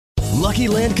Lucky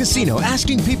Land Casino,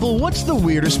 asking people, what's the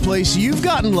weirdest place you've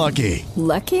gotten lucky?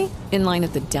 Lucky? In line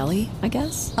at the deli, I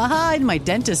guess? Aha, in my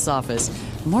dentist's office.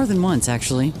 More than once,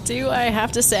 actually. Do I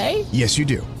have to say? Yes, you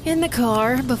do. In the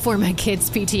car before my kids'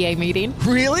 PTA meeting.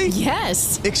 Really?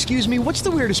 Yes. Excuse me, what's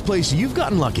the weirdest place you've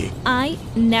gotten lucky? I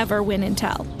never win and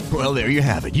tell. Well, there you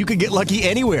have it. You can get lucky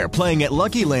anywhere, playing at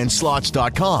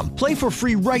LuckyLandSlots.com. Play for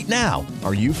free right now.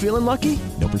 Are you feeling lucky?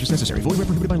 No purchase necessary. Void where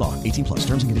prohibited by law. 18 plus.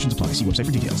 Terms and conditions apply. See website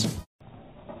for details.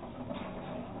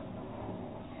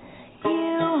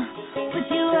 With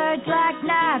your words like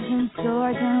knives and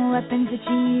swords and weapons that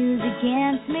you use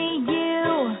against me,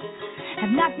 you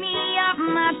have knocked me off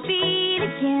my feet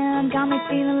again, got me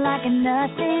feeling like a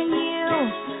nothing.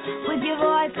 You, with your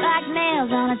voice like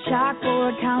nails on a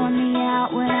chalkboard, calling me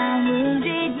out when I'm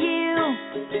wounded. You,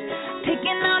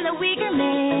 picking on the weaker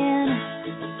man.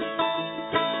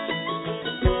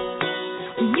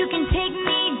 You can take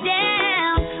me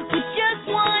down with just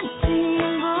one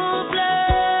single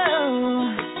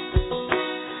blow.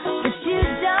 But you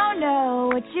don't know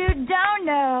what you don't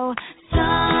know.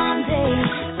 Someday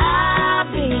I'll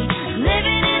be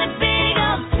living in a big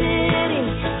old city,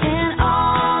 and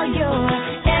all you're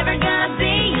ever gonna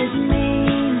be is me.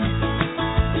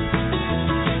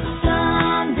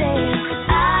 Someday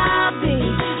I'll be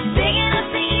big enough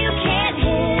that you can't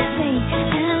hit me,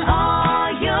 and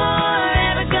all you're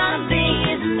ever gonna be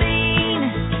is mean.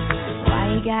 Why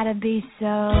you gotta be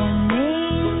so mean?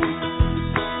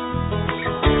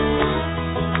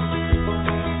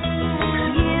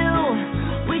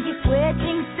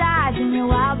 Switching sides and your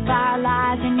wildfire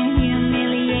lies and your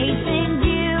humiliation.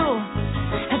 You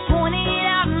have pointed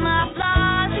out my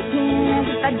flaws again.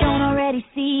 If I don't already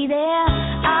see them,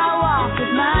 I walk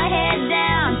with my head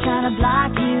down, trying to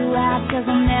block you out, 'cause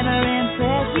I'll never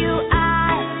impress you.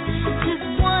 I just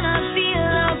wanna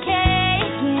feel okay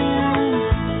again.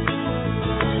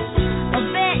 I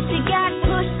bet you got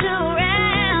pushed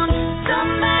around,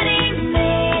 somebody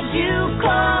made you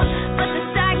cold, but the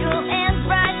cycle ends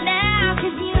right now,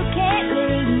 'cause you can't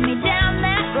lead me down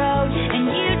that road,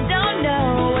 and you don't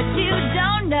know what you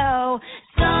don't know.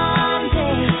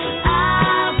 Someday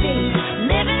I'll be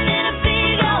living in a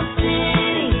big old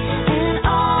city, and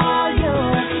all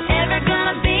you're ever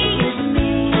gonna be is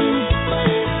me.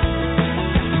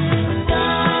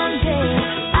 Someday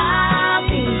I'll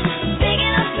be big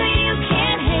enough so you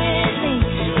can't hit me,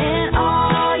 and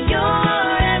all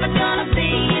you're ever gonna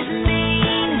be is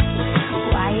mean.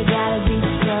 Why you gotta be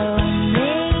so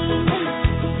mean?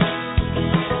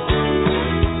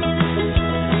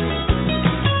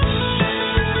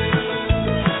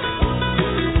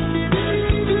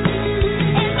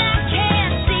 And I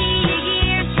can't see you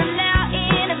years from now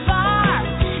in a bar,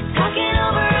 talking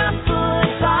over a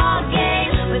football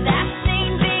game with that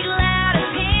same big loud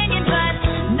opinion, but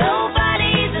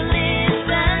nobody's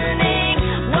listening.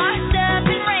 Washed up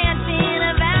and ranting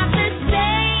about the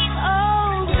same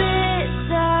old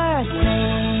bitter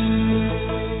thing.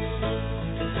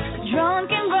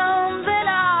 Drunk and grumbling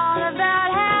all about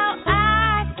how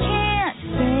I can't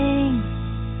sing,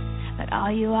 but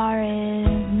all you are is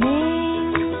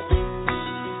mean.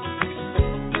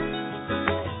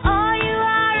 All you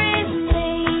are is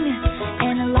mean,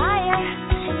 and a liar,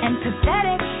 and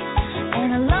pathetic,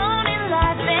 and alone in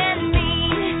life, and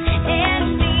mean,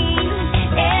 and mean,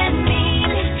 and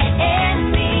mean,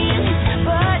 and mean.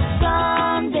 But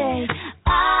someday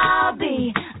I'll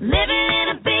be living in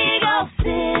a big old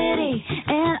city,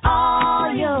 and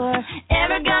all you're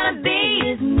ever gonna be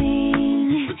is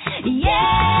mean.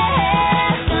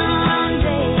 Yeah,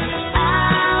 someday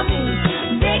I'll be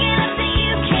big enough that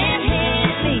you can't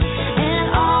hit me,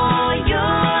 and all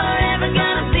you're ever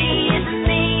gonna be is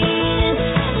mean.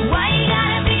 Why you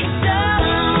gotta be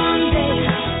someday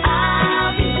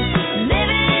I'll be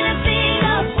living in a big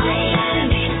old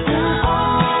city, and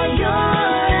all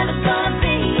you're ever gonna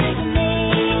be is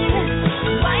mean.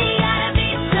 Why you gotta be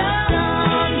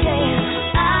someday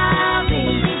I'll be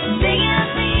big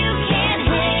enough that you can't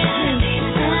hit me,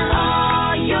 and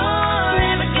all you're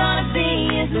ever gonna be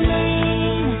is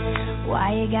mean. Why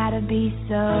you gotta be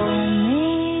so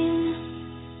mean?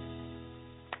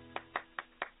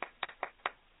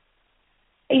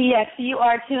 Yes, you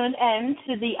are tuned in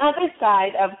to the other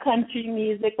side of country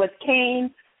music with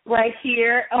Cain, right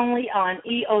here only on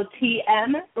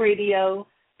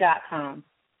EOTMradio.com.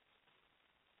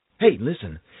 Hey,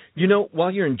 listen. You know,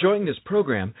 while you're enjoying this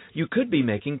program, you could be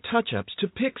making touch-ups to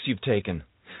pics you've taken.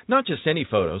 Not just any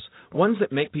photos, ones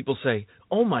that make people say,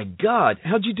 "Oh my God,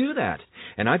 how'd you do that?"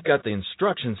 And I've got the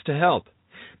instructions to help.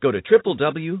 Go to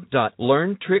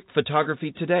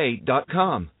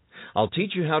www.learntrickphotographytoday.com. I'll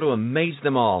teach you how to amaze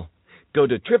them all. Go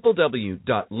to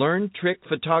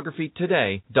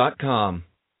www.learntrickphotographytoday.com.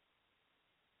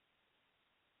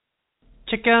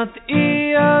 Check out the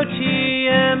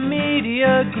EOTM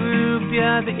Media Group.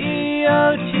 Yeah, the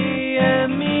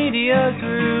EOTM Media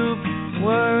Group.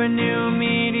 We're a new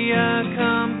media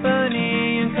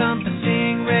company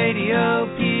encompassing radio,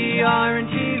 PR, and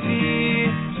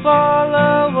TV.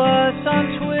 Follow us on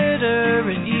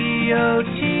Twitter at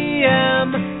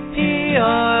EOTM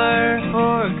PR.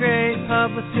 For a great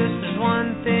publicist, there's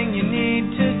one thing you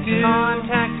need to do.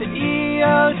 Contact the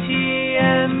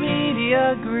EOTM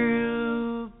Media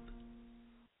Group.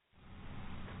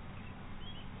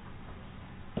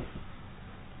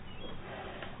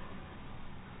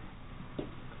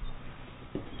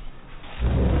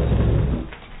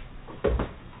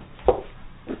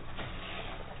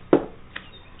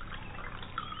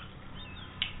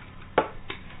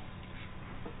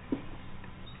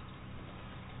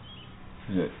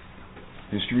 Is it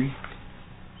history?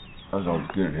 I was always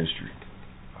good at history.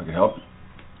 I could help you.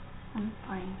 I'm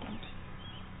fine, thank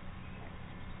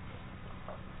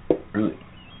you. Really?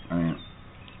 I mean,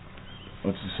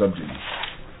 what's the subject?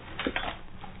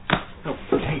 Oh,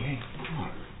 hey, come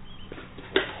on.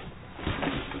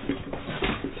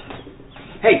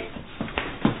 Hey!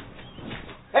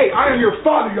 Hey, I am your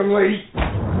father, young lady!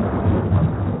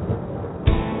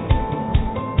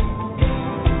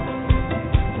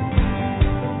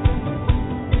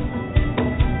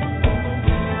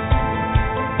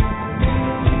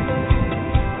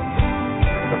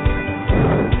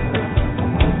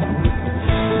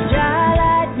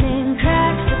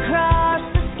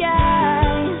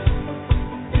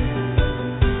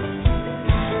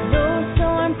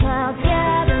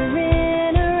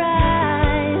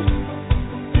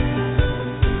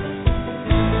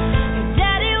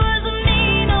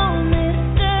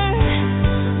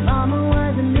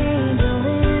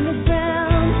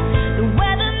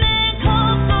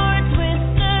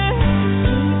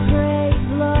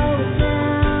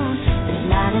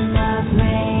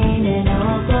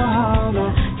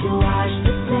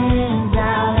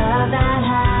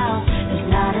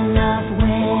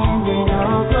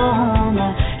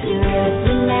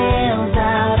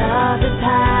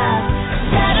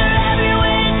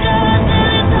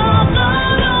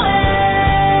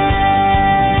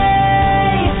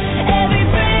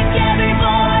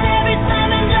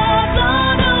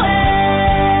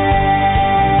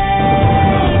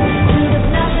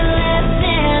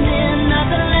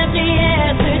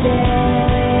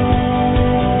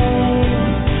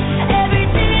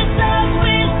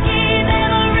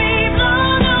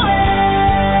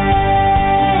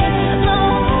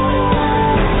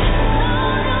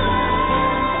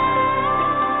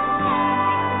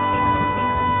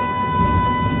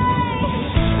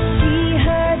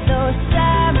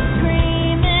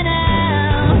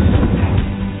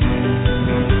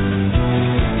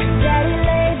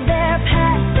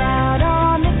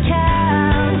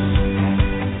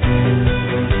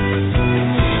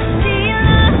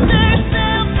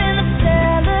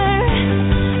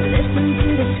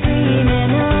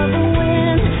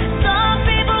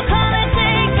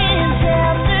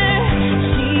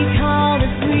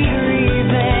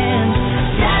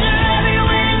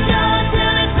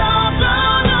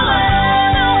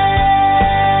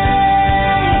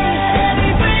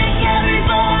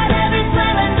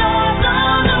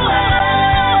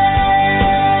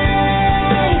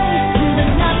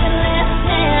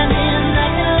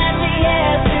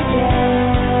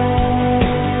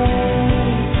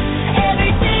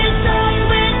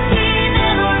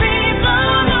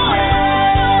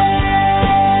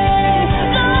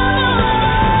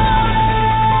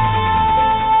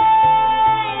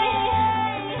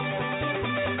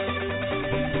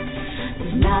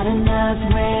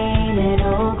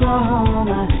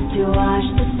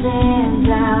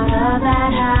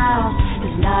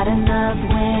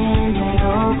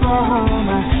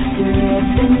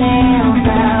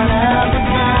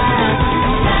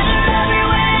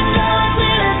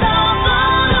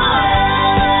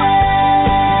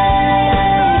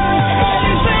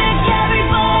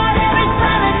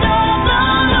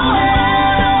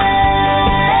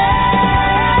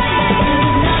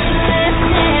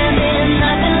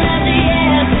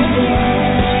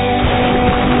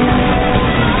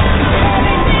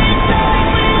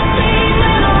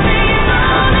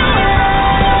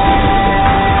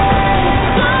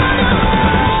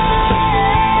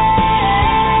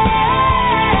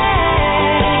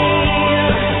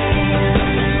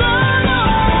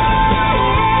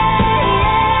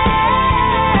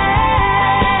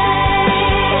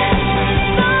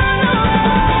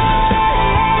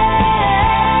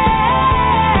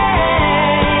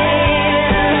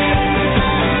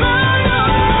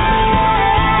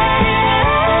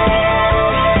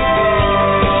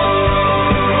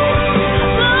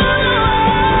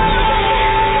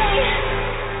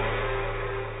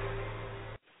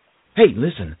 Hey,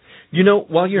 listen. You know,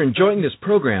 while you're enjoying this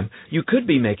program, you could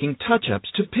be making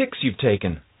touch-ups to pics you've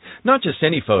taken. Not just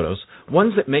any photos,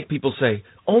 ones that make people say,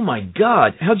 "Oh my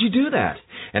God, how'd you do that?"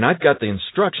 And I've got the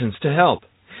instructions to help.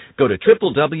 Go to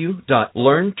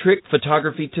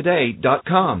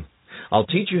www.learntrickphotographytoday.com. I'll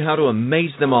teach you how to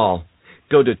amaze them all.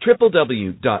 Go to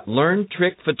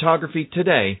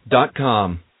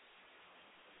www.learntrickphotographytoday.com.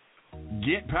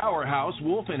 Get Powerhouse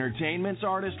Wolf Entertainment's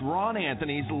artist Ron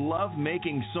Anthony's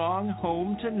love-making song,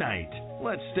 Home Tonight.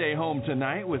 Let's stay home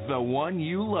tonight with the one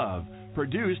you love.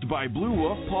 Produced by Blue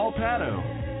Wolf Paul Pato.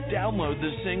 Download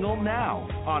the single now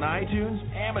on iTunes,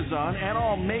 Amazon, and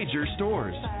all major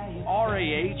stores.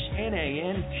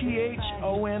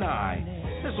 RAHNANTHONI.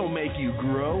 This will make you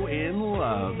grow in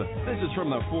love. This is from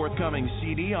the forthcoming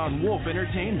CD on Wolf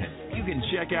Entertainment. You can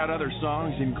check out other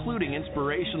songs, including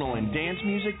inspirational and dance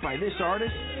music by this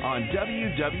artist, on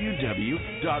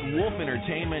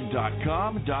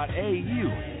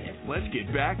www.wolfentertainment.com.au. Let's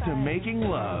get back to making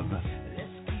love.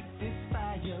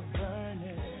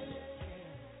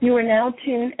 You are now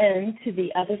tuned in to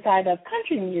the other side of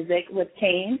country music with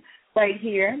Cain, right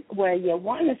here where you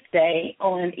want to stay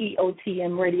on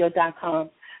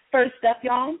EOTMradio.com. First up,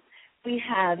 y'all, we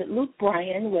have Luke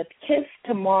Bryan with Kiss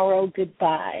Tomorrow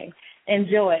Goodbye.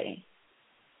 Enjoy.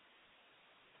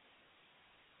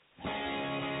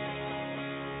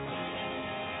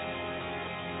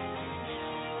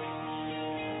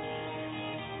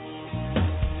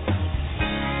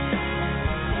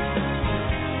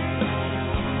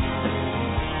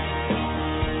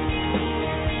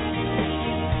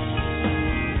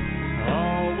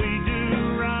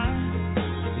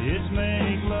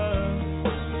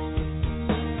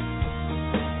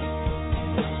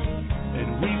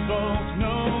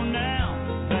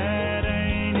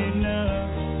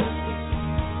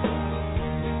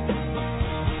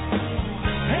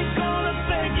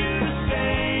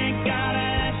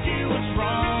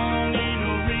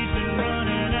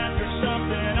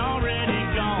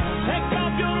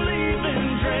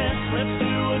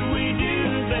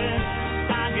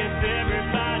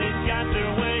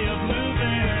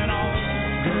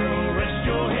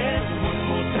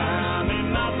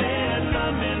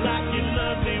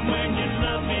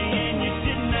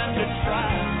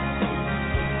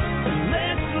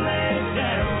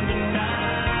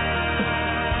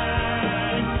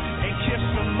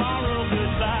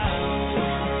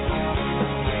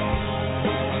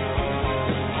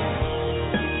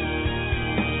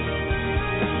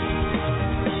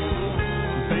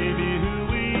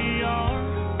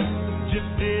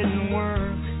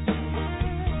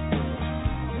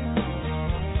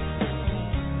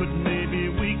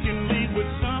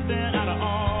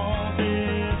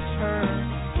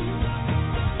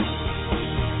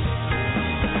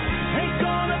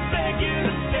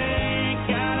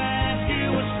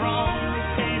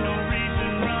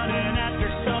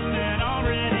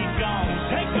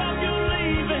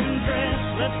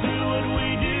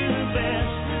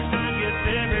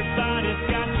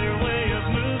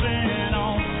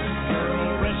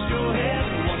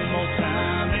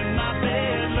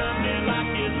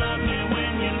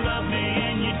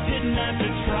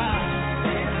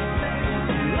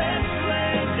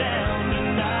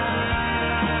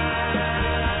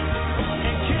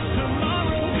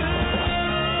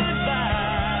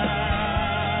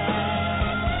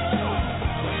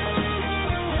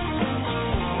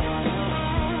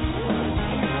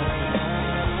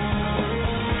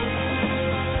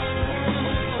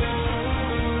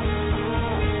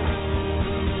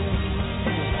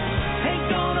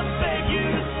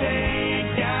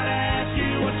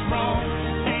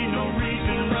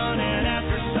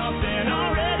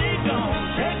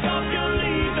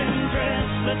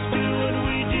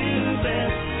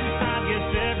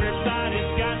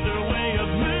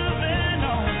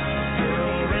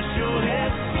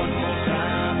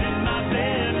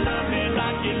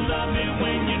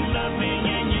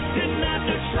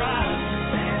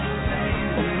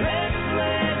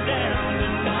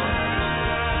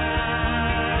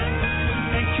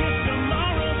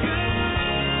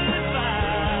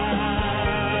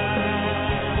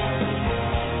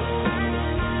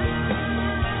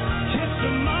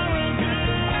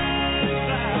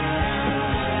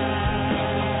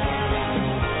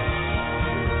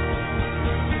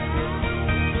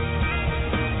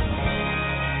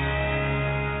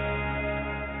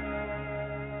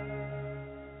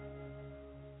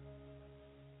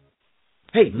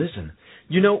 Hey, listen.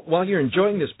 You know, while you're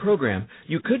enjoying this program,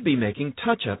 you could be making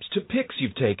touch-ups to pics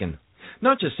you've taken.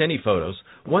 Not just any photos,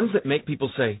 ones that make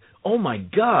people say, "Oh my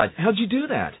God, how'd you do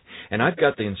that?" And I've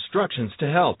got the instructions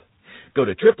to help. Go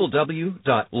to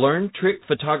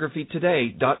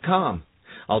www.learntrickphotographytoday.com.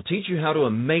 I'll teach you how to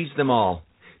amaze them all.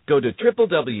 Go to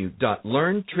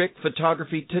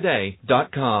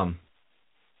www.learntrickphotographytoday.com.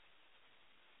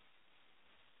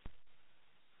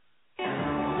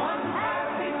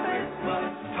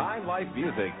 Time Life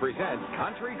Music presents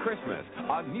Country Christmas,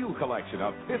 a new collection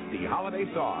of 50 holiday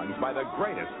songs by the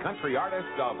greatest country artists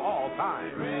of all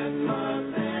time.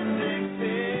 Christmas in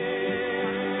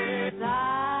Dixie,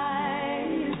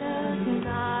 silent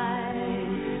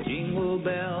night. Jingle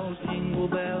bells, jingle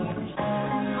bells.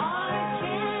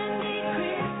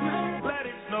 Let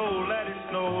it snow, let it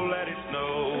snow, let it snow.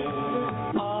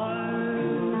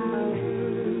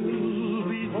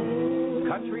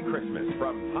 Country Christmas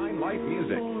from Time Life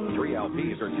Music. 3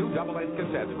 LPs or 2 double-length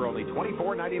cassettes for only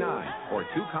 $24.99 or 2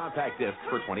 compact discs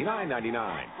for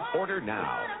 $29.99. Order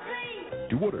now.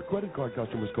 To order, credit card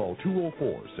customers call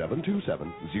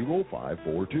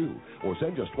 204-727-0542 or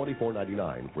send just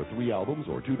 $24.99 for 3 albums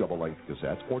or 2 double-length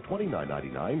cassettes or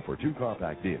 $29.99 for 2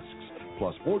 compact discs.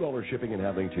 Plus $4 shipping and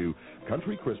handling to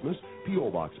Country Christmas,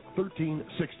 P.O. Box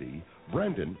 1360,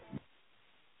 Brandon.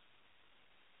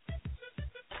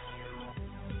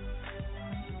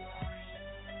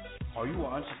 Are you an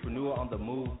entrepreneur on the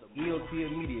move?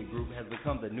 EOTM Media Group has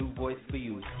become the new voice for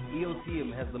you.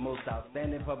 EOTM has the most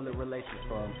outstanding public relations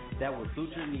firm that will suit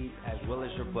your needs as well as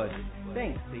your budget.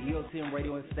 Thanks to EOTM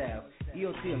Radio and staff,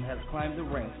 EOTM has climbed the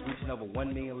ranks, reaching over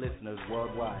 1 million listeners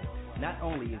worldwide. Not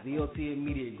only is EOTM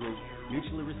Media Group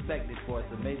mutually respected for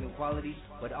its amazing quality,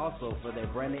 but also for their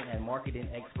branding and marketing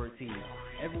expertise.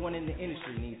 Everyone in the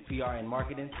industry needs PR and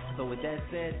marketing, so with that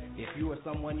said, if you or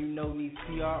someone you know needs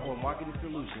PR or marketing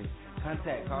solutions,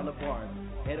 contact Carla Barnes,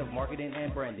 Head of Marketing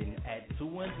and Branding at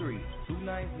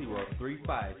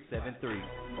 213-290-3573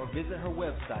 or visit her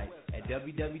website at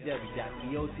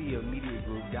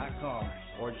www.eotmmediagroup.com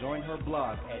or join her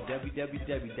blog at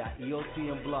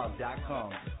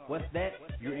www.eotmblog.com. What's that?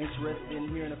 You're interested in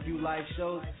hearing a few live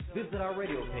shows? Visit our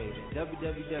radio page at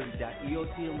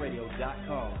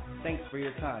www.eotmradio.com. Thanks for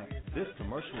your time. This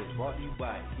commercial is brought to you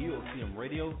by EOTM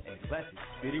Radio and Classic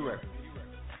City Records.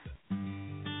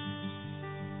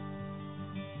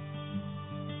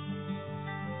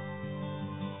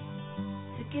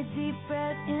 Took a deep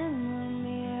breath in the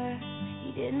mirror.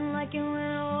 You didn't like it when I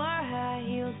wore high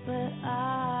heels, but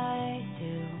I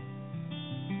do.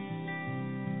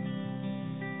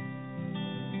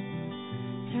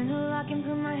 Turned the lock and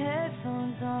put my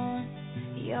headphones on.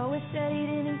 He always said he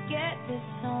didn't get this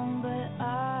song, but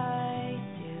I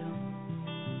do.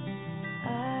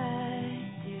 I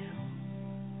do.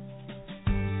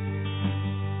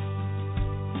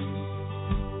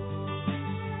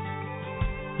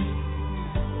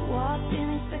 Walked in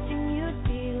expecting you'd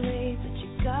be late, but you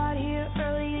got here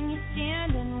early and you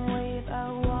stand and wave. I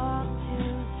walked to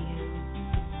you.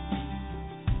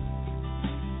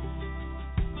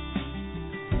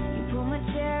 You pulled my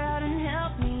chair out and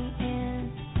helped me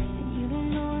in, and you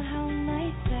don't know how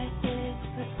nice that is,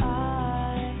 but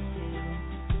I do.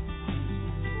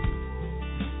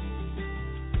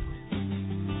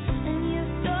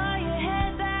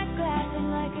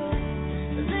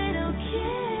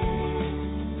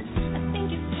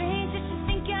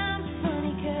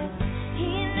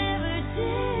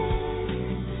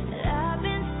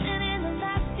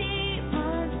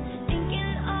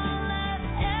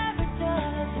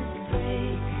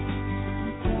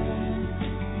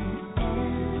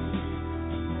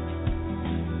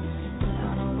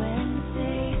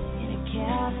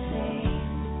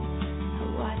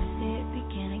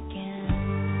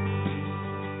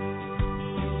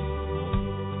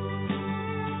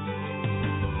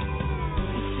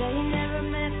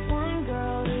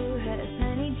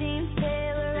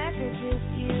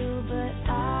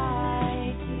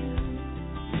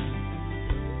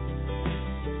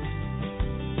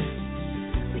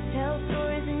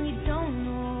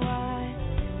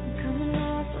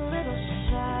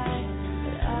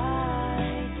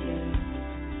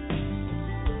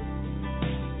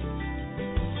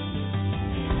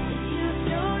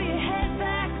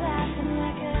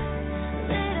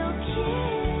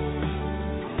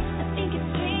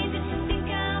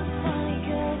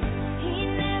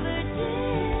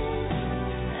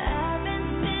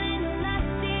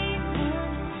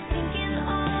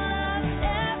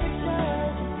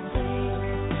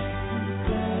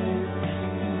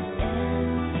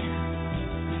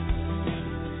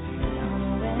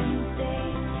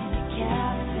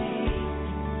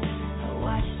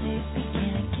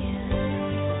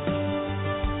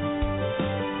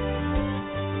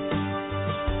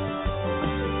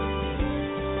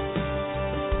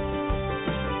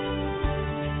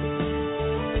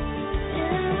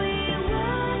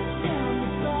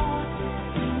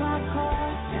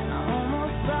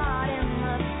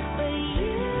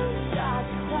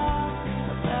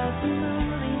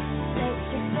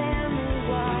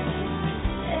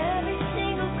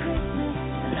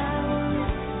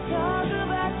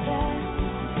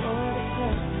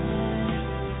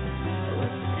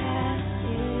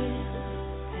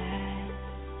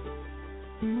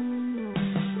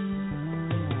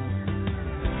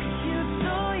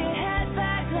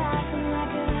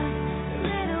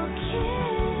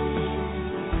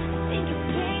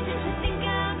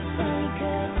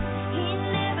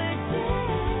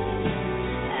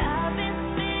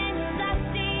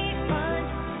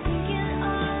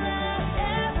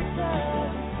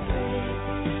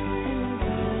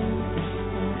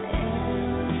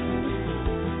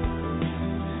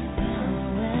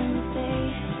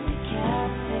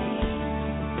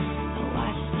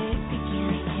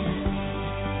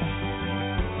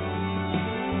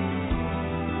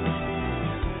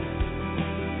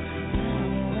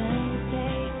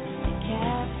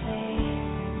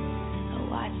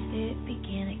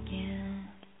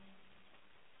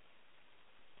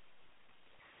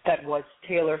 That was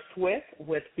Taylor Swift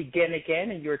with Begin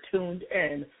Again, and you're tuned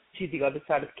in to the other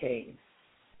side of Cain.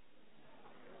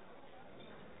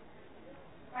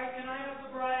 All right, can I have the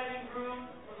bride and groom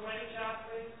for the wedding shot,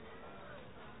 please?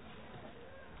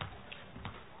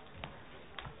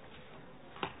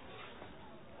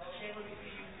 Okay, let me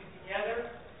see you two together.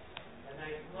 A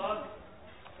nice look.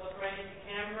 Look right at the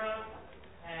camera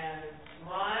and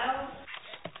smile.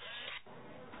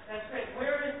 That's great.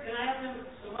 Can I have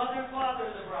the mother and father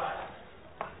of the bride?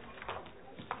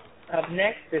 Up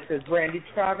next, this is Randy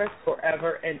Travis,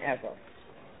 Forever and Ever.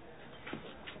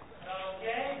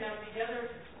 Okay, now together,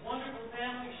 wonderful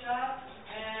family shot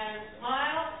and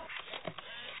smile.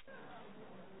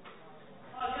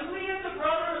 Can we get the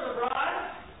brother of the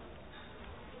bride?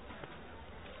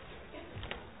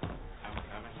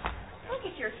 Look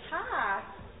at your tie.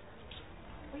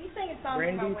 Were you singing songs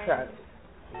Randy about wedding? Travis.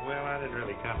 Well, I didn't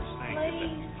really come to sing.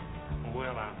 Please.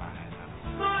 Well, I might.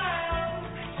 Smile.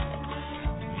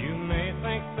 You may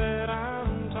think that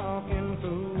I'm talking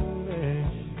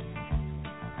foolish.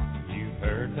 You've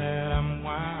heard that I'm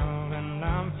wild and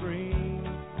I'm free.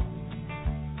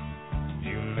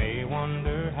 You may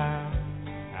wonder how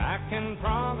I can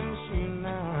promise you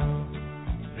now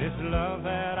this love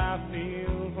that I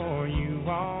feel for you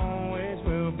always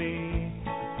will be.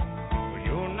 Well,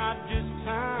 you're not just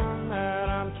time that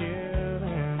I'm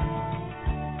killing.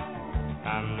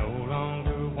 I'm no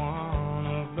longer one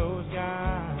of those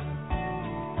guys.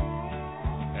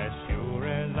 As sure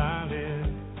as I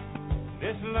live,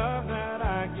 this love that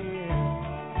I give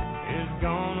is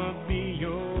gonna be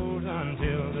yours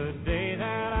until the day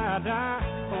that I die.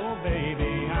 Oh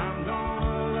baby, I'm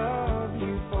gonna love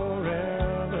you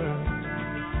forever,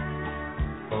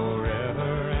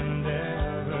 forever and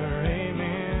ever,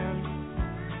 amen.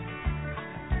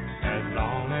 As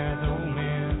long as old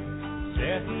men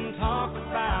sit and talk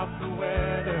about the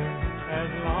weather, as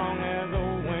long as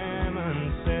old women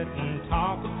sit and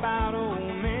talk about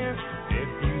old men. If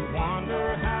you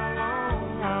wonder how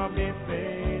long I'll be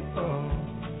faithful,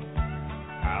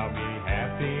 I'll be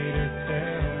happy to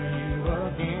tell you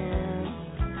again.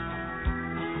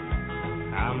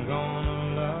 I'm gonna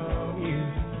love you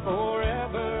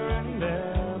forever and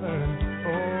ever,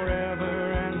 forever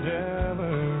and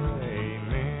ever,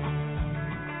 amen.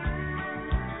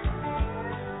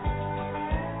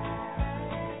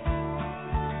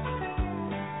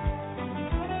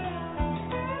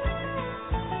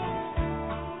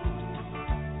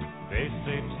 They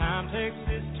say time takes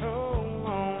its toll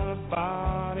on the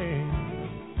body,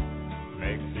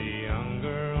 makes the young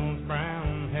girl's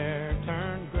brown hair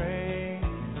turn gray.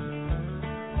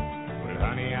 Well,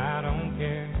 honey, I don't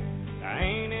care. I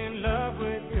ain't in love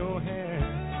with your hair,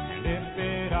 and if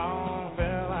it all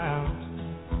fell out,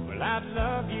 well, I'd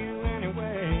love you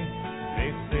anyway.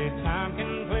 They say time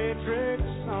can play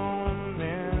tricks on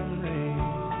memory,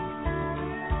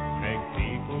 make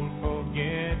people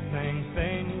forget things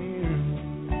they knew.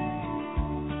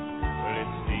 Well,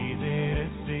 it's easy to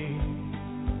see,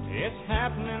 it's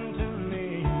happening to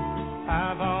me.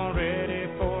 I've already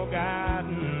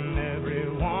forgotten every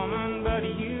woman but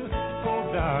you.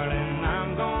 Oh, darling,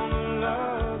 I'm gonna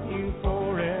love you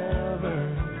forever,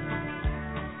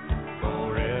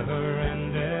 forever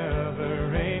and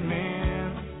ever, amen.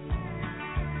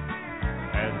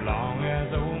 As long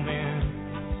as old men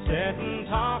sit and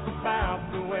talk about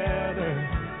the weather,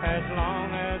 as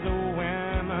long as old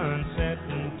women sit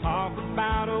and talk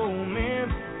about old men.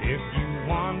 If you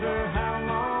wonder how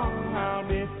long I'll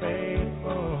be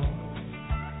faithful,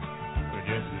 well,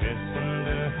 just listen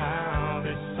to how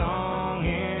this song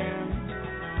ends.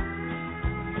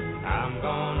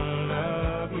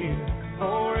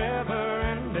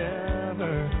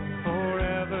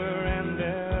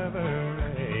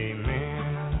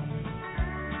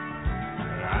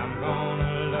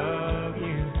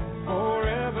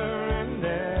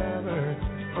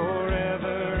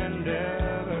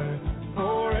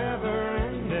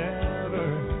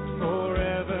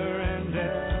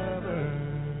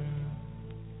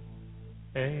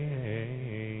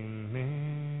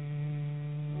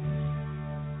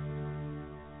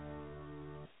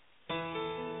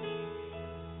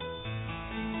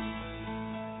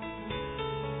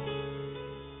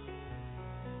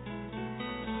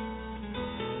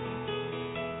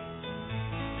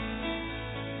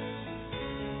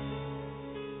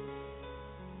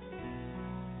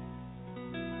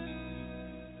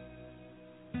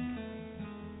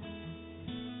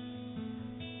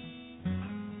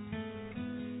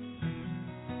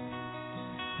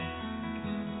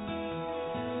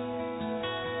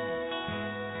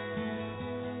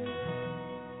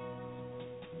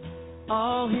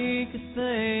 All he could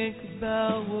think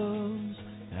about was,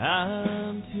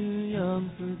 I'm too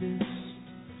young for this.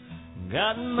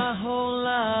 Got my whole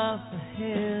life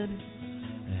ahead.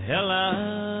 Hell,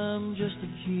 I'm just a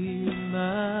kid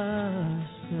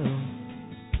myself.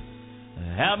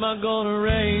 How am I gonna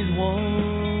raise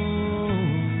one?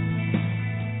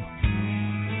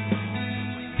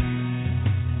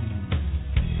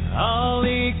 All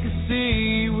he could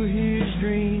see were his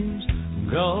dreams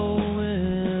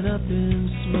going up in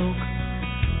smoke.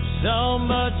 So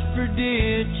much for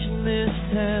ditching this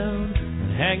town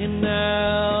and hanging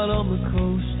out on the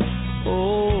coast.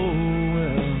 Oh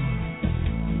well,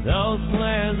 those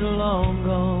plans are long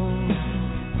gone.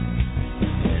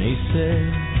 And he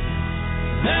said,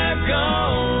 there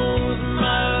goes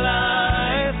my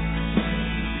life.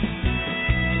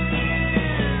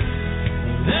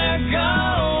 There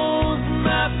goes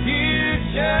my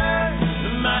future,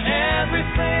 my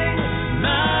everything.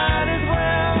 Might as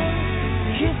well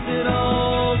kiss it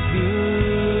all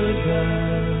goodbye.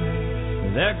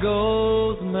 There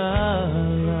goes my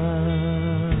life.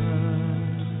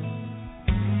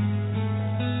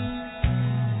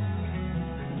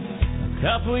 A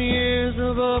couple years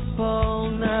of up all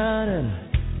night and a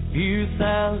few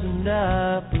thousand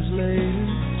diapers later.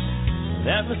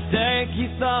 That mistake he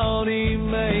thought he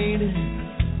made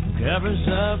covers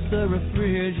up the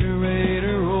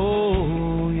refrigerator.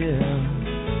 Oh yeah,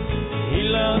 he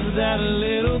loves that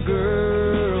little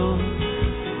girl.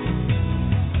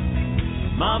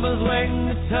 Mama's waiting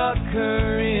to tuck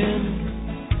her in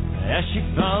as she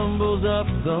fumbles up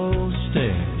those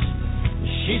stairs.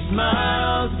 She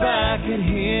smiles back at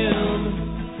him,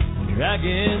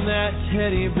 dragging that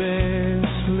teddy bear.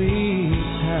 Sleep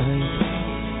tight,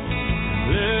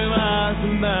 blue eyes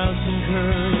and bouncing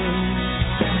curls.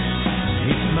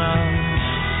 He smiles,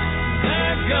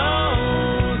 there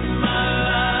goes my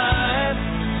life.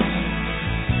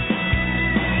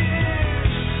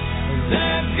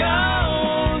 There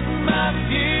goes my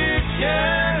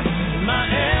future, my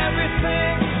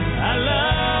everything. I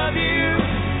love you,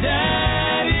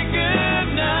 Daddy, good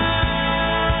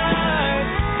night.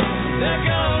 There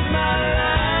goes my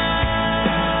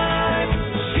life.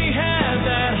 She had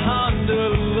that Honda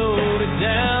loaded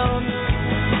down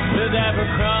with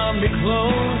Abercrombie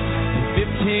clothes,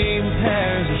 15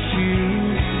 pairs of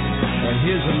shoes, and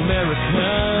his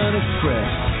American Express.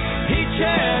 He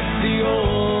checked the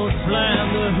old,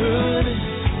 slammed the hood,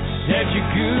 said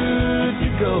you're good to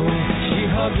go. She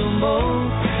hugged them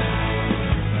both,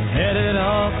 headed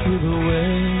off to the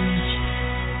West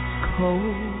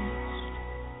Coast.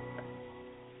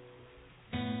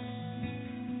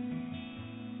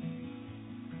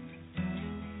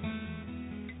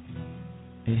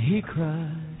 And he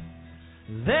cried,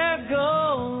 there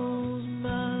goes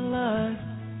my life.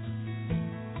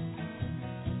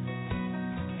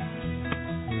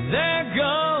 There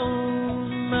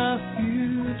goes my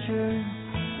future,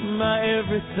 my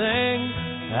everything.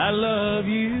 I love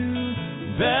you,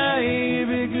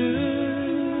 baby,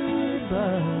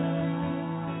 goodbye.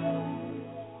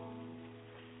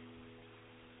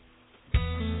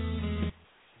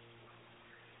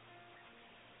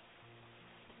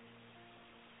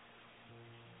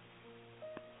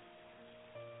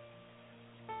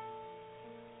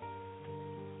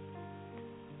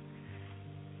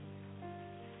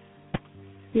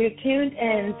 You're tuned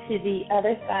in to the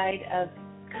other side of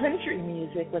country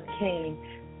music with Cain.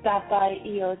 Stop by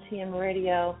EOTM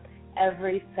Radio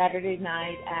every Saturday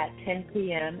night at 10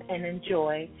 p.m. and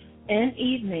enjoy an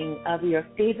evening of your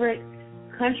favorite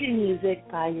country music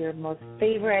by your most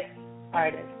favorite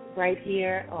artists right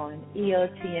here on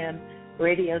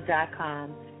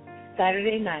EOTMRadio.com.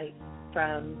 Saturday night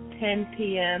from 10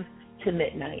 p.m. to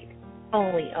midnight,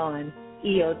 only on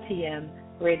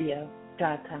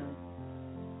EOTMRadio.com.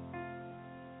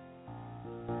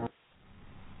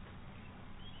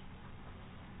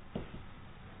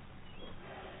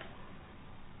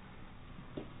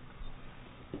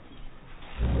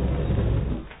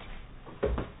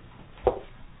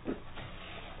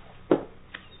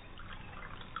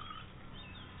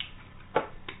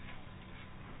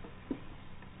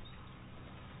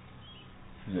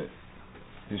 Is it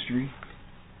history?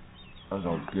 I was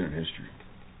always good at history.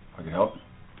 I can help you.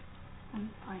 I'm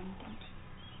fine, thank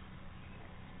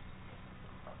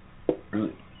you.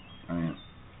 Really? I mean,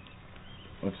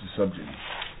 what's the subject?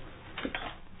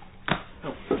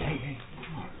 Oh, hey,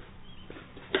 come on.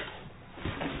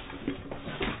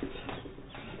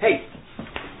 Hey!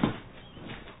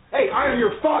 Hey, I am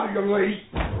your father, young lady!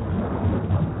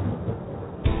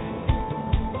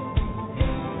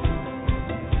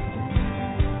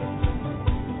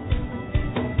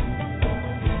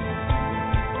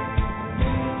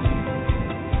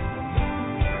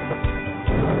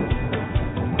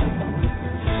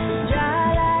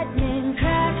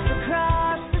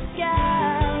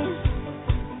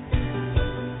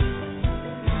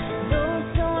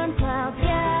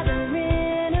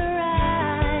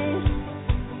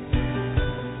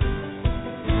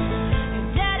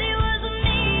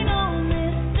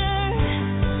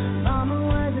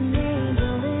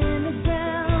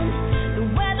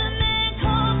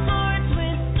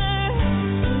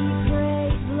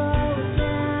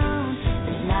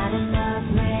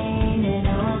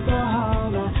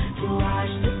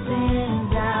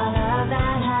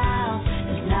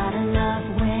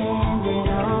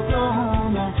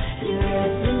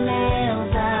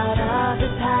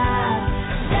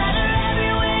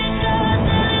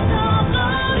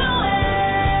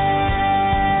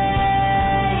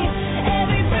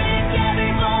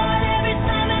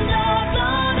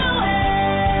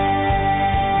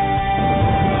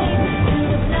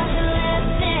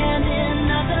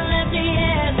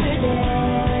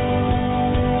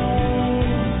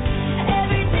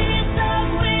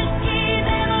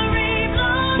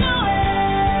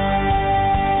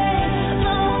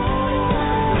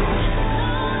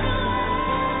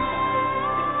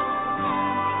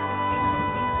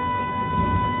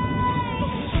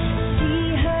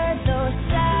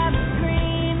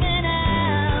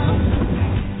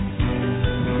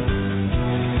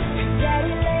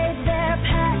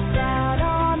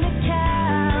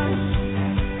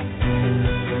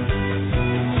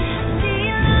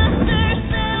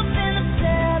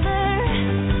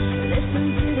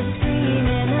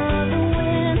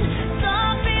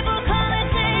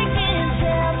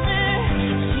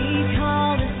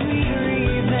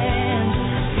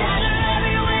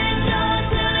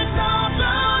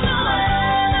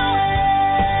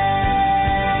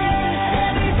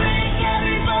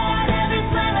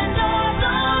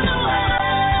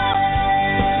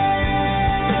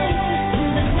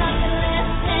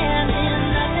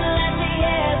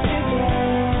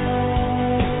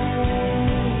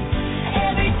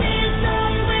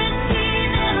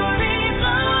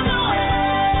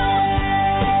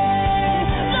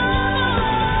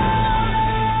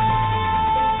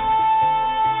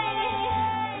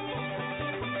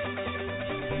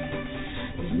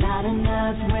 not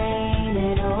enough rain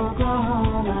in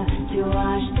Oklahoma to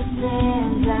wash the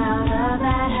sins out of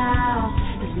that house.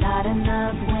 There's not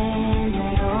enough wind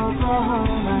in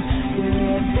Oklahoma to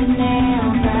rip the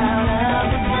nails out of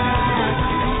the glass.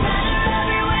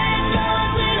 Every wind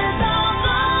blows with a song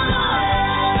blown away.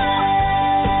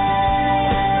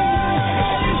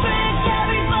 Every brick,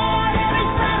 every board, every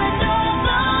slamming door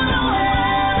blown away.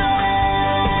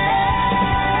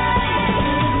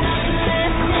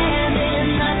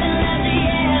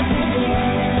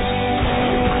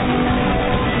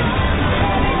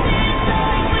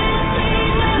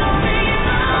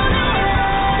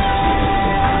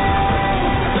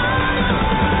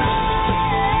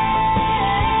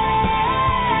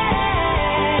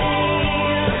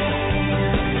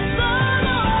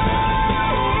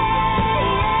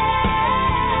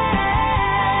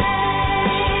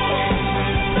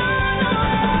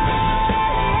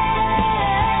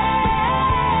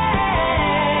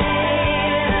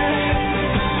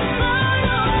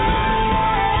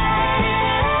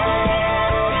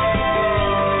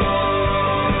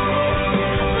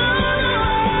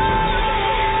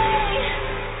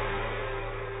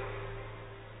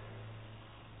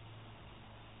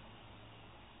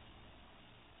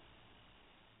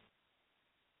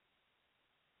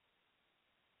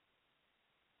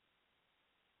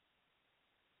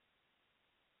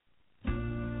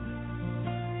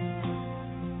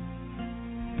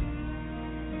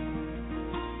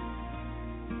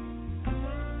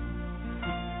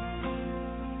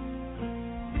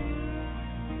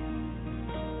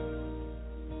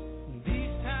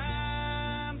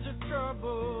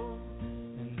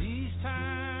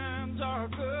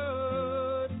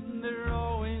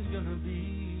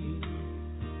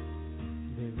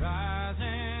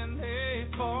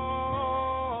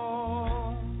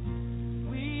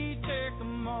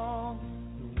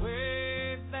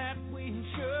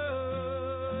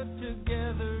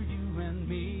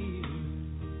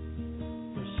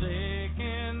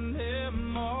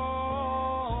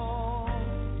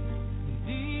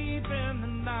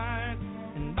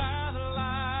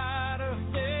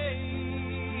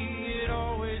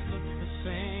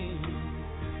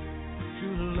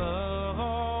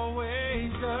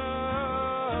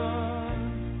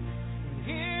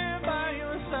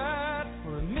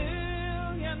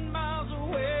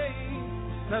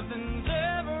 Nothing's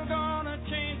ever gonna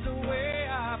change the way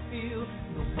I feel.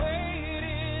 The way it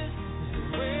is the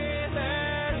way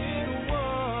that it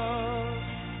was.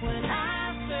 When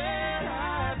I said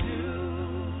I do,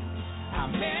 I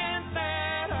meant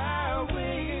that I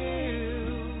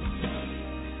will.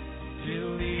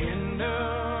 Till the end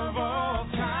of all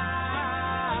time.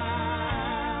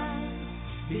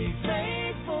 Be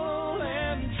faithful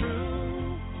and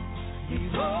true. Be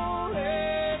holy.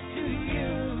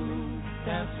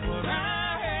 That's what I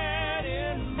had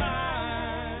in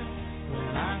mind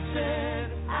when I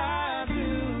said I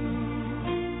do.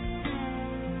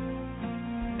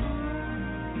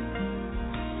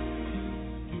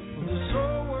 This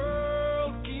whole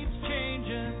world keeps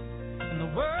changing, and the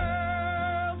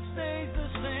world stays the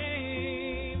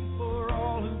same for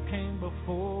all who came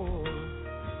before,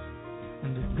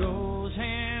 and it goes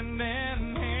hand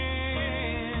in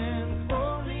hand.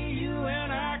 Only you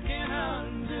and I can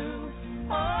undo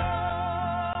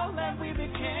all that we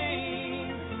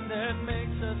became. That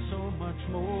makes us so much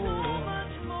more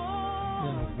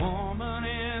than a woman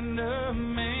and a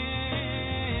man.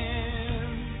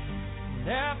 And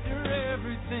after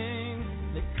everything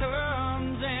that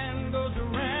comes and goes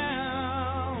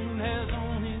around has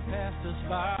only passed us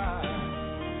by,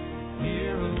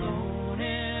 here alone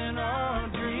in our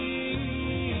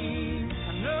dreams.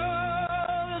 I know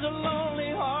there's a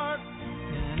lonely heart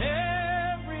in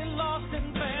every lost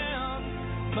and found,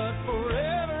 but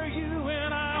forever you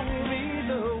and I will be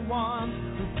the ones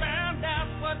who found out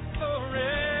what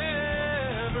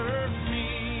forever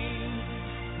means.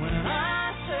 When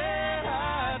I said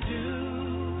I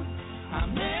do,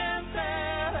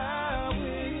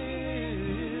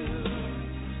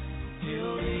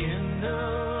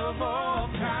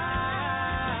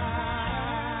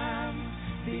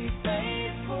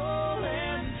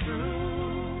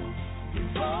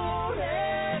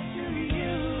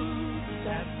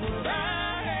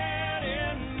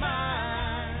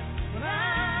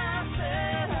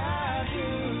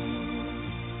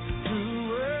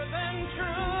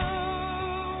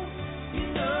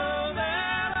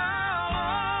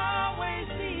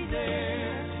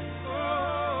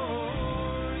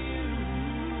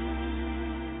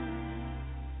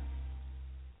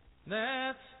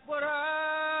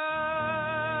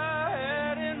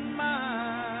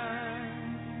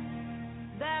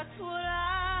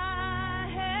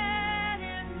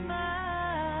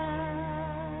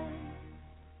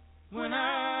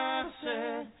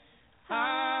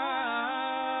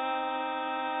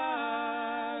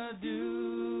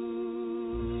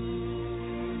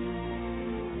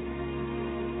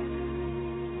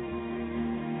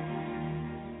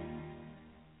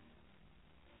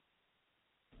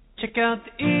 Check out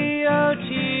the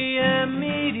EOTM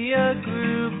Media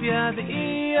Group. Yeah, the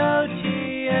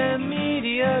EOTM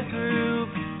Media Group.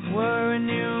 We're a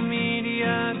new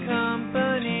media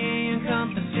company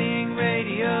encompassing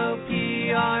radio,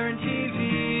 PR, and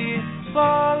TV.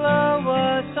 Follow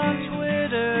us on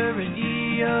Twitter at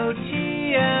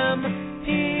EOTM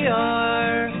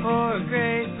PR. For a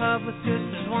great publicist,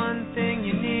 there's one thing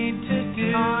you need to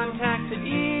do. Contact the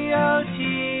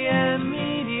EOTM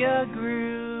Media Group.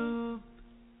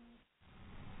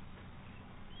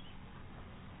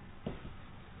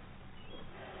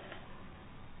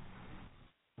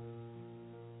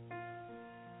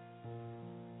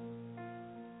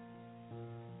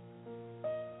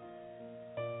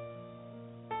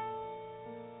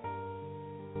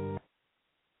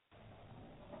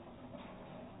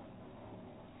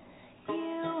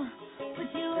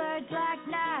 Like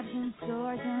knives and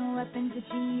swords and weapons that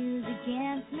you use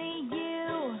against me.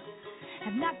 You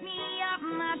have knocked me off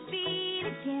my feet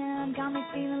again, got me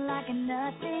feeling like a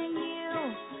nothing.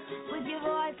 You, with your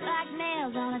voice like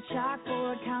nails on a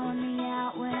chalkboard, calling me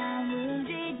out when I'm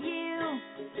wounded. You,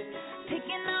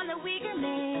 picking on the weaker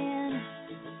man.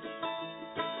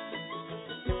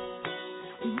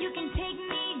 You can take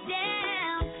me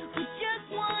down with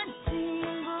just one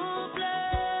single blow.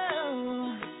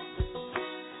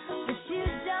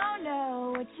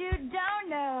 What you don't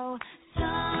know,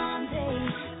 someday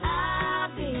I'll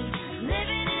be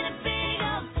living in a big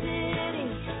old city,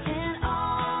 and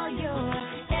all you're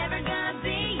ever gonna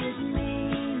be is me.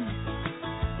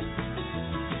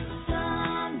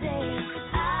 Someday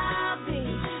I'll be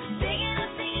big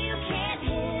enough that you can't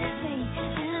hit me,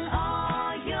 and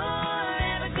all you're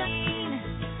ever gonna be.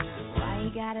 Why you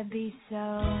gotta be so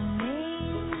mean?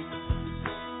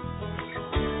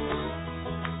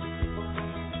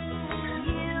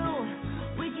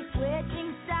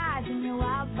 And your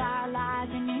wildfire lies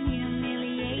and your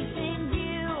humiliation,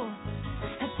 you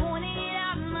have pointed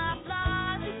out my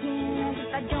flaws again.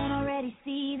 If I don't already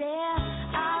see them,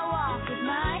 I walk with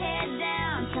my head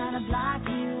down, trying to block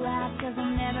you out, 'cause I'll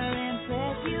never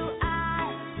impress you.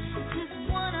 I just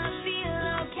wanna feel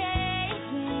okay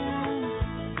again.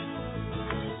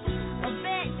 I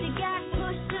bet you got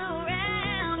pushed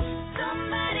around,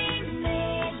 somebody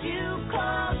made you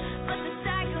cold, but the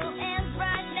cycle ends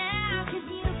right now, 'cause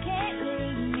you can't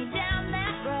lead me down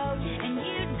that road, and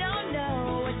you don't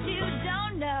know what you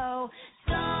don't know.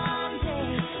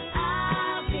 Someday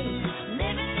I'll be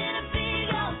living in a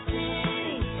big old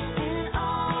city, and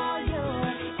all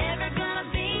you're ever gonna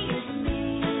be is me.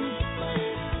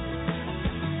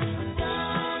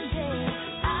 Someday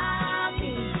I'll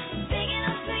be big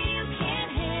enough so you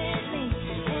can't hit me,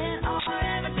 and all you're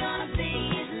ever gonna be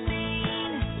is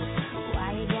mean. Why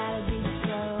you gotta be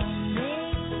so mean?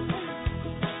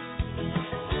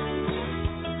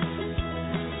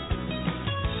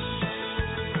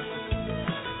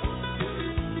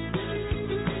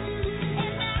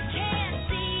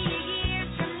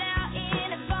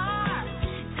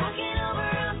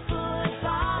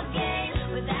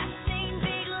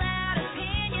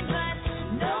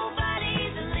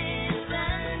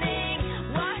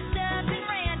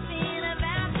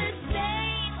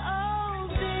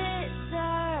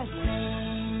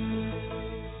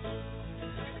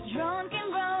 Drunk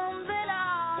and rumbling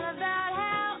on about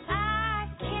how I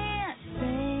can't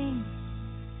sing,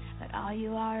 but all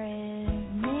you are is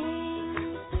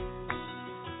mean.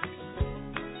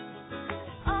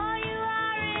 All you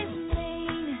are is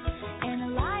mean, and a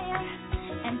liar,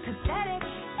 and pathetic,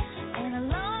 and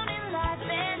alone in life,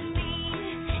 and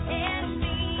mean, and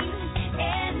mean,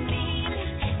 and mean,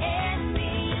 and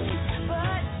mean.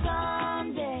 But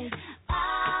someday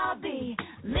I'll be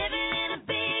living in a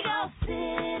big old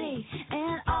city,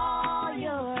 and all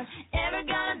you're ever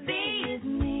gonna be is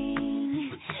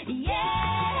mean.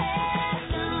 Yeah,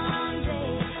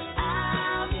 someday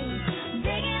I'll be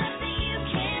big enough that you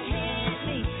can't hit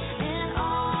me, and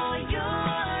all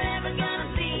you're ever gonna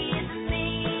be is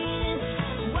mean.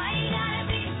 Why you gotta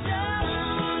be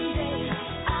someday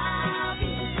I'll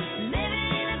be living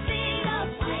in a big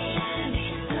old city,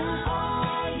 and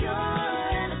all you're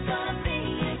ever gonna be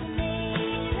is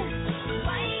mean.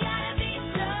 Why you gotta be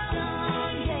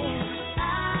someday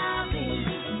I'll be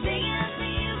big enough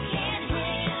that you can't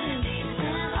hit me,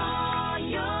 and all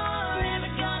you're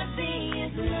ever gonna be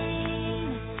is mean.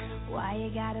 Why you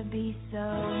gotta be so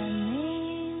mean?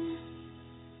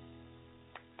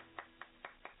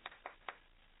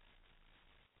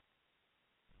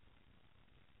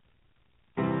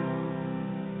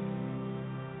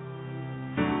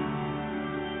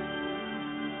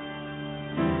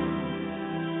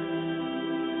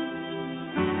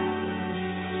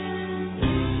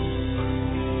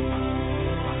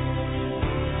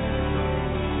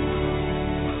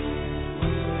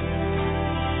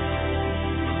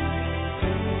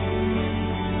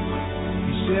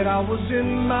 said I was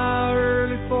in my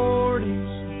early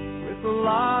 40s with a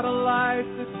lot of life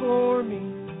before me,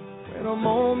 when a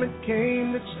moment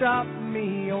came that stopped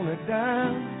me on a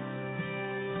dime.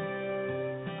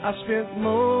 I spent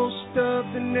most of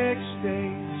the next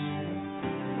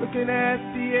days looking at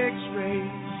the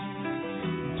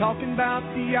x-rays, talking about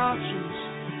the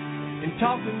options and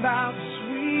talking about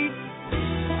sweet.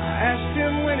 I asked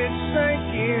him when it sank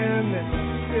in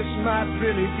that this might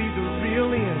really be the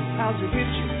real end. How's it hit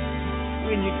you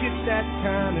when you get that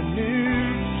kind of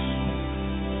news?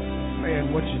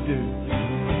 Man, what you do?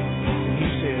 And he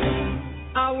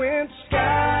said, I went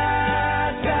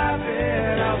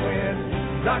skydiving, I went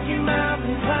Rocky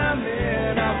Mountain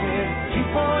climbing, I went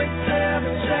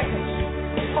 2.7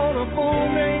 seconds on a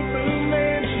bull named Fu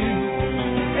Manchu,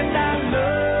 and I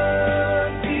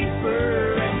loved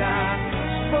deeper, and I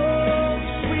spoke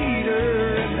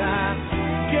sweeter, and I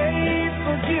gave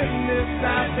forgiveness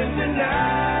I've been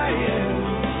denying.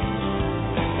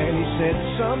 And he said,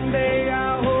 someday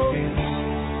I hope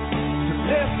to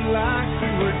live like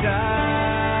you were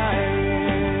dying.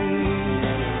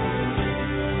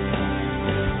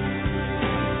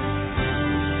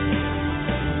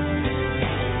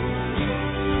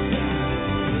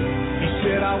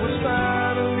 Said I was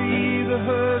finally the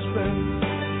husband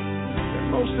that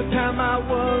most of the time I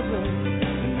wasn't,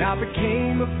 and I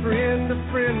became a friend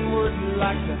would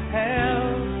like to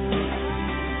have.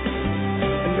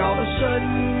 And all of a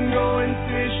sudden going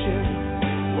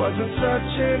fishing wasn't such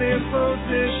an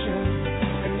imposition,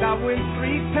 and I went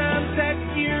 3 times that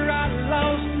year. I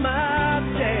lost my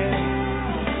dad.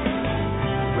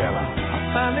 Well, I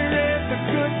finally read the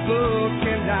good book,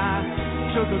 and I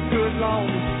took a good long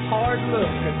hard look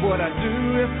at what I'd do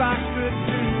if I could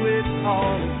do it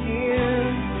all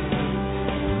again.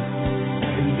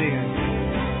 And then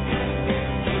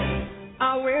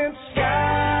I went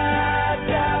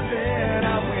skydiving,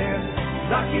 I went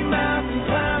Rocky Mountain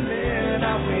climbing,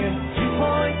 I went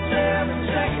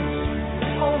 2.7 seconds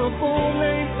on a bull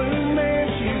named Fu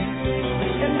Manchu,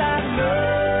 and I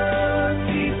loved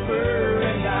deeper,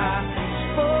 and I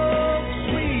spoke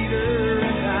sweeter,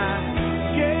 and I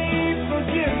gave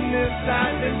forgiveness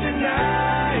I've been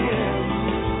denying.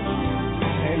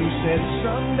 And he said,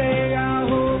 someday I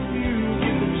hope you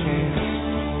get the chance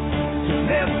to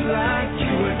live like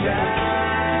you were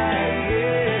dying.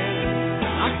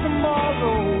 Like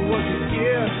tomorrow was a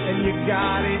gift, and you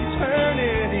got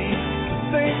eternity to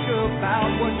think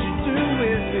about what you do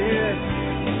with it.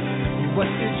 What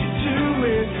did you do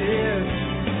with it?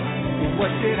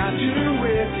 What did I do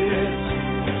with it?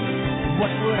 What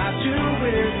would I do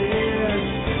with it?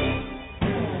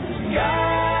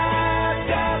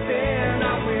 Skydiving,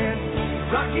 I went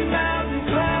Rocky Mountain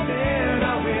climbing,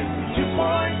 I went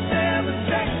 2.7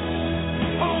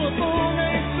 seconds on a bull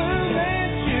named Fu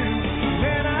Manchu,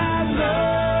 and I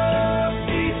loved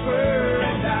deeper,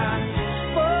 and I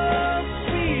spoke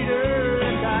sweeter,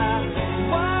 and I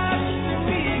watched an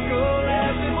eagle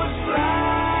as it was flying.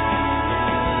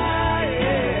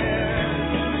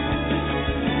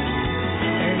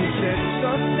 And he said,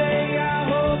 someday I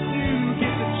hope you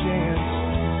get the chance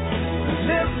to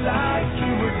live like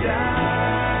you were dying.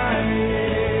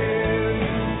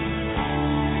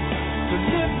 To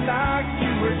live like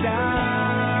you were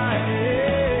dying.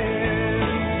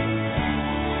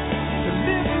 To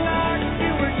live like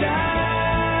you were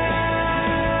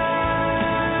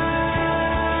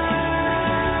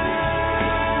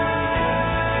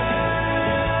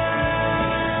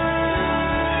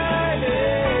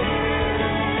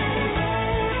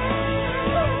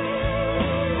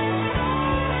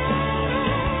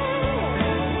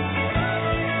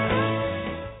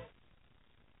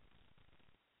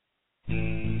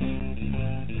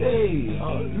Hey,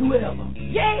 Luella.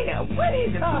 Yeah, what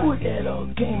is it? Who that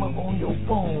came up on your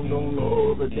phone on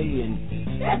the other day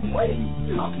and that way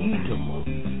talking to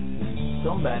me?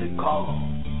 Somebody called.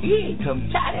 He ain't come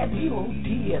chat at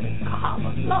EOTM and call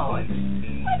us. Lord,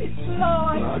 what is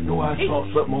Lord? I know I saw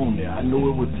something on there. I know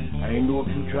it was. I ain't know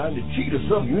if you trying to cheat or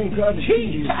something. You ain't trying to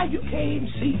cheat. Child, you can't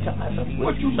see something.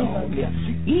 What you on there?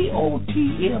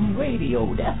 EOTM Radio.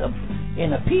 That's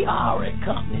in a PR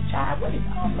company, child. What is,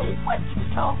 I don't know what you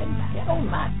talking about. Get on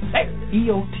my nerves.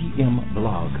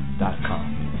 EOTMblog.com.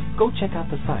 Go check out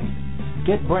the site.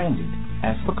 Get branded.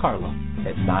 Ask for Carla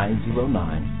at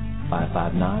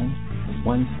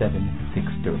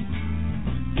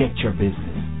 909-559-1763. Get your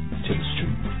business to the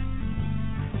streets.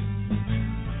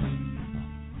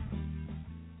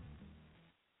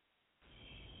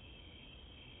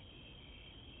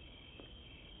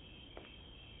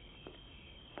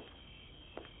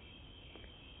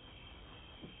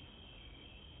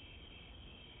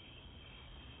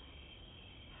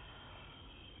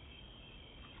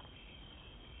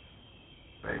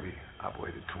 Baby, I've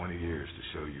waited 20 years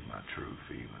to show you my true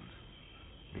feelings.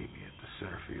 Meet me at the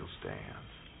center field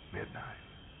stands, midnight.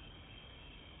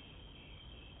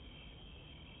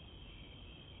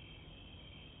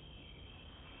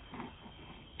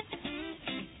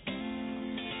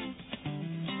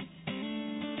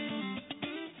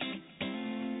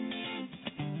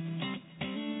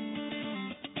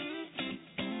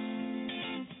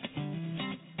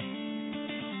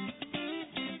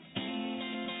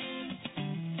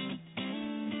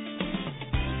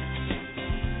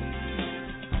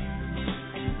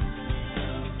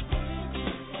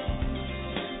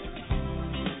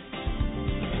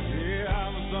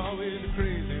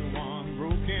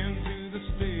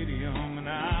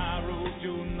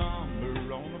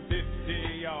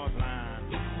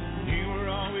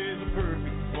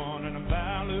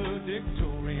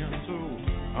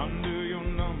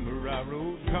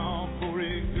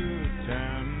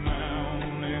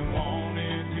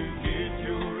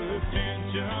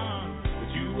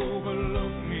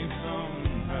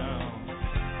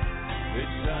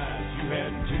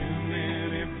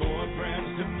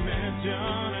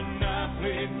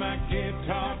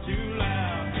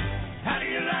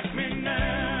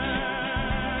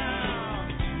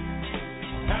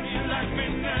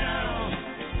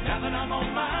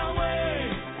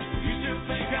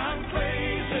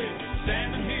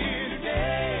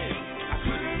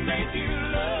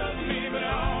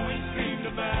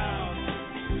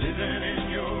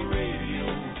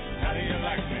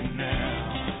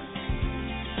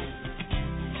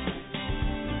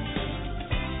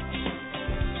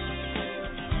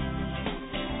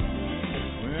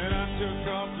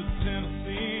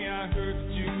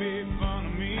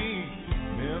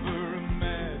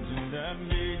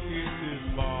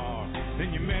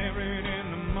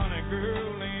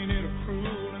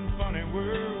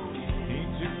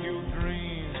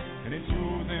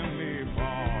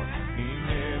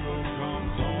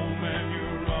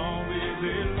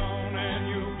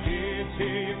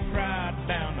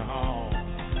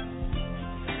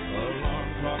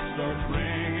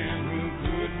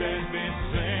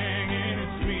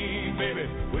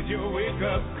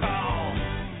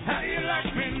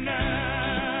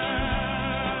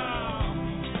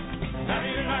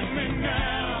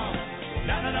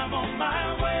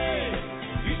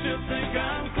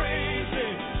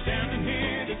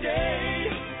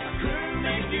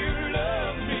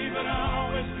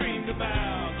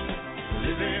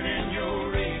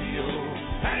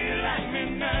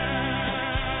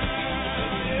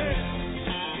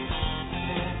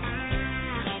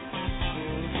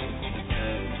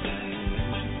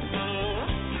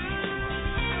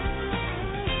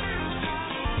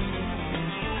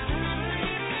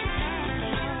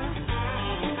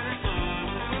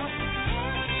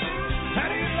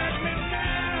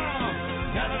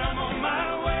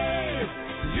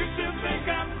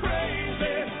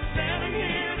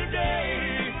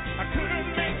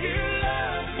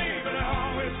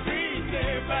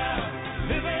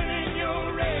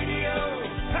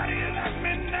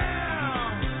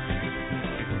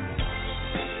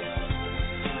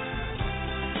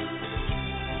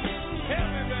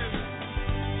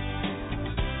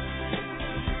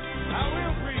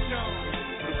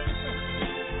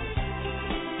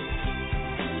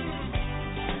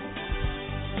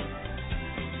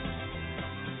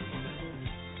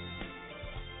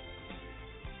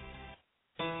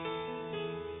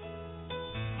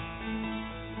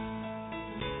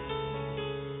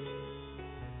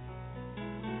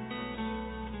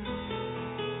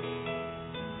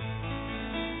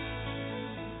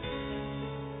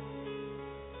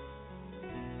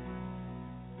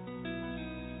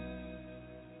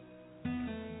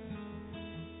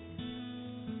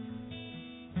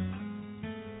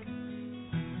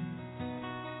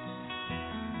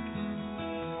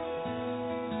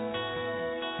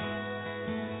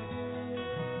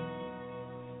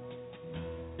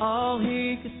 All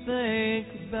he could think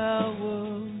about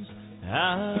was,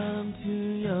 I'm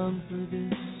too young for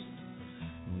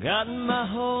this. Got my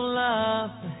whole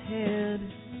life ahead.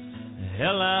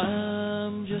 Hell,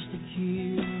 I'm just a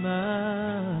kid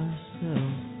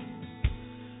myself.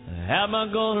 How am I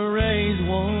gonna raise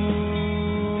one?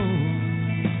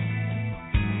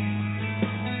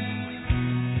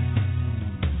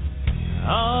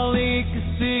 All he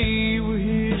could see were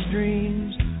his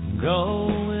dreams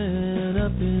going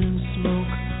up in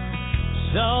smoke.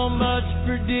 So much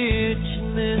for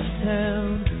ditching this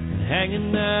town and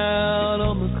hanging out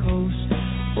on the coast.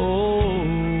 Oh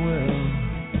well,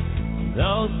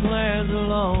 those plans are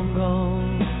long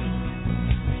gone.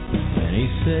 And he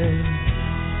said,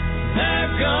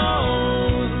 there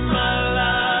goes my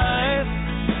life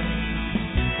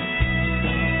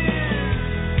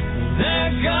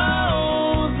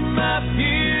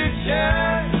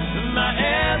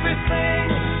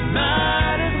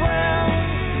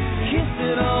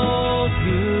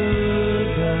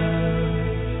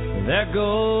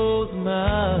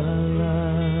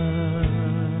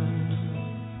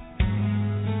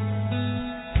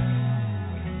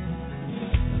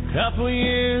Couple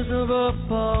years of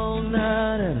up all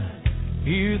night and a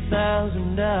few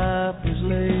thousand diapers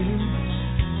later.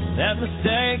 That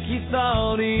mistake he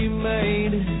thought he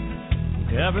made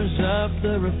covers up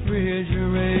the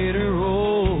refrigerator.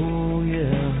 Oh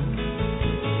yeah,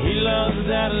 he loves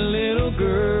that little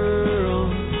girl.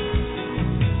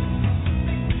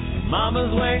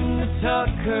 Mama's waiting to tuck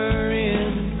her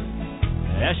in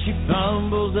as she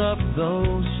fumbles up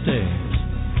those stairs.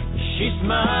 She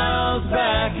smiles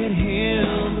back at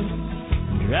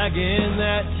him, dragging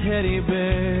that teddy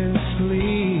bear.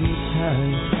 Sleep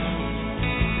tight,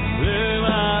 blue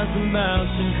eyes and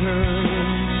bouncing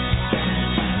curls.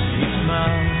 He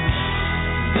smiles,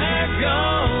 there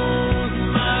goes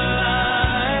my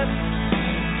life.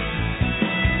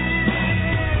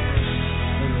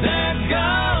 There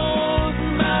goes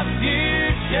my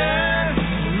future,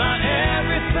 my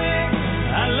everything.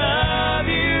 I love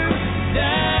you,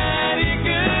 Daddy,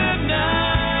 good night.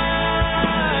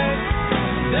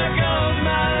 There goes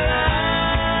my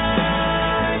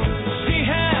life. She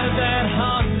has that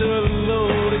Honda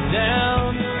loaded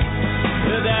down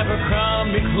with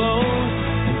Abercrombie clothes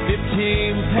and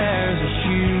 15 pairs of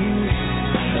shoes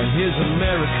and his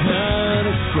American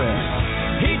Express.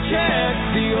 He checked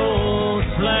the old,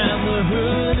 slammed the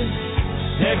hood,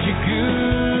 said you're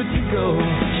good to go.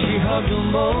 She hugged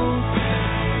them both,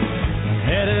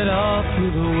 headed off to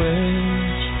the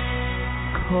West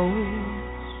Coast.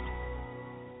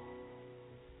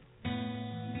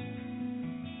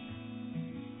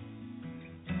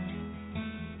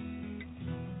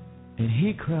 And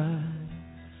he cried,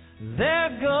 there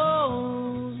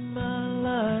goes my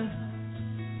life.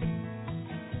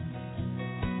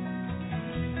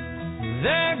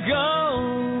 There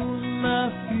goes my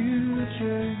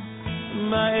future,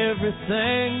 my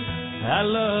everything. I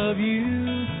love you,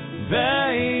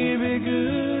 baby,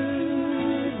 goodbye.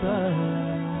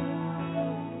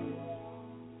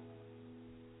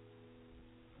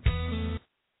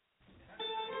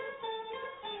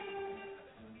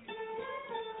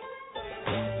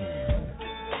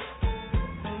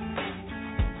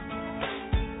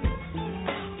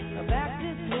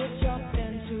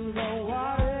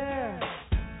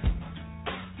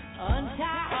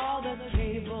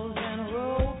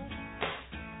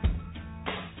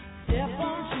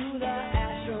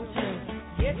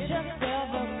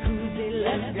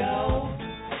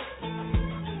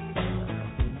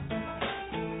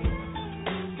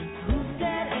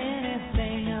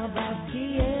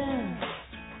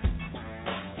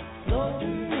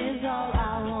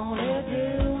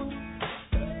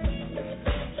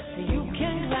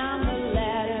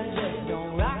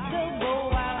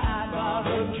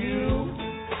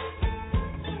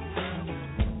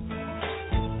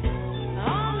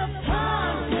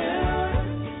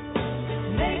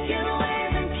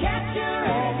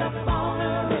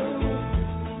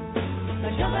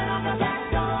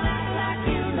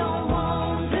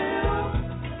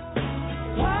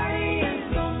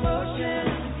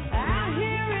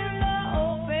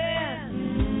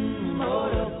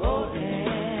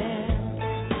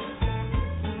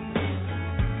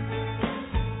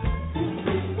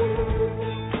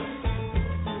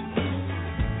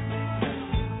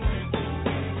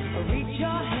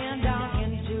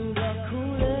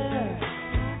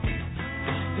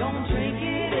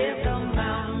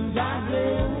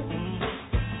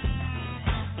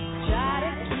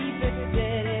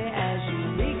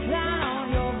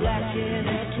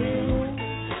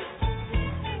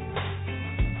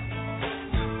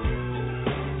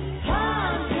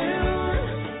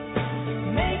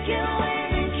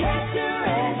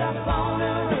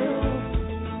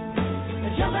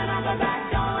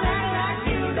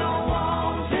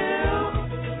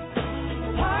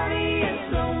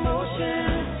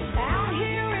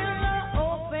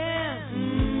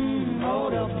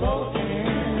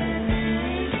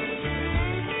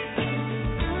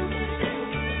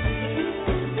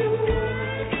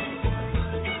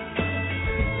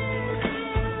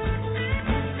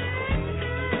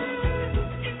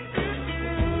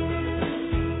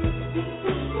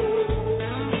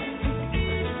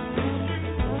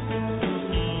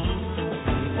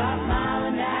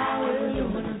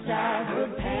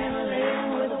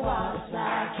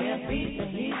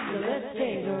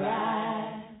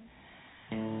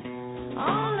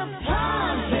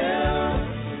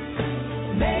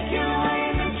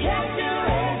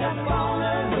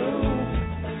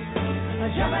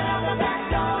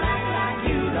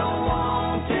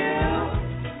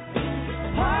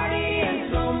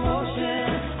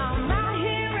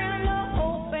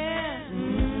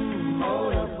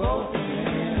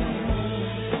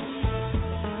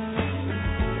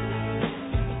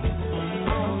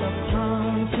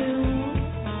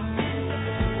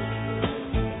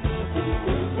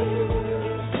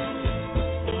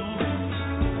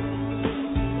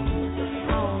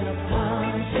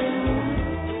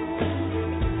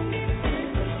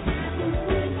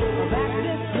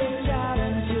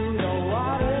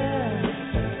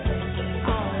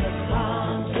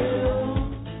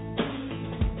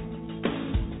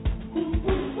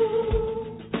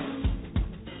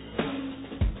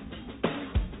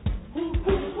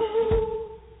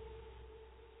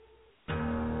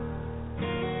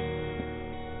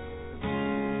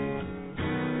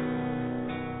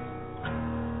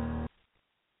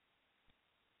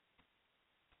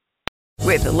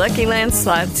 With the Lucky Land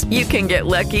Slots, you can get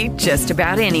lucky just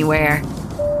about anywhere.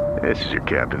 This is your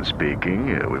captain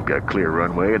speaking. We've got clear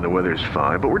runway and the weather's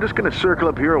fine, but we're just going to circle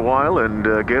up here a while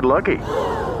and get lucky.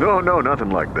 No, nothing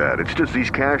like that. It's just these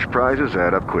cash prizes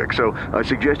add up quick. So I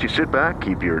suggest you sit back,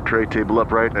 keep your tray table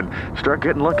upright, and start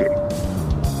getting lucky.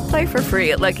 Play for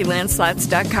free at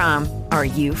LuckyLandSlots.com. Are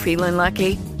you feeling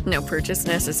lucky? No purchase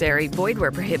necessary. Void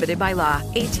where prohibited by law.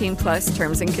 18+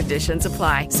 terms and conditions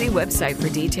apply. See website for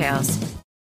details.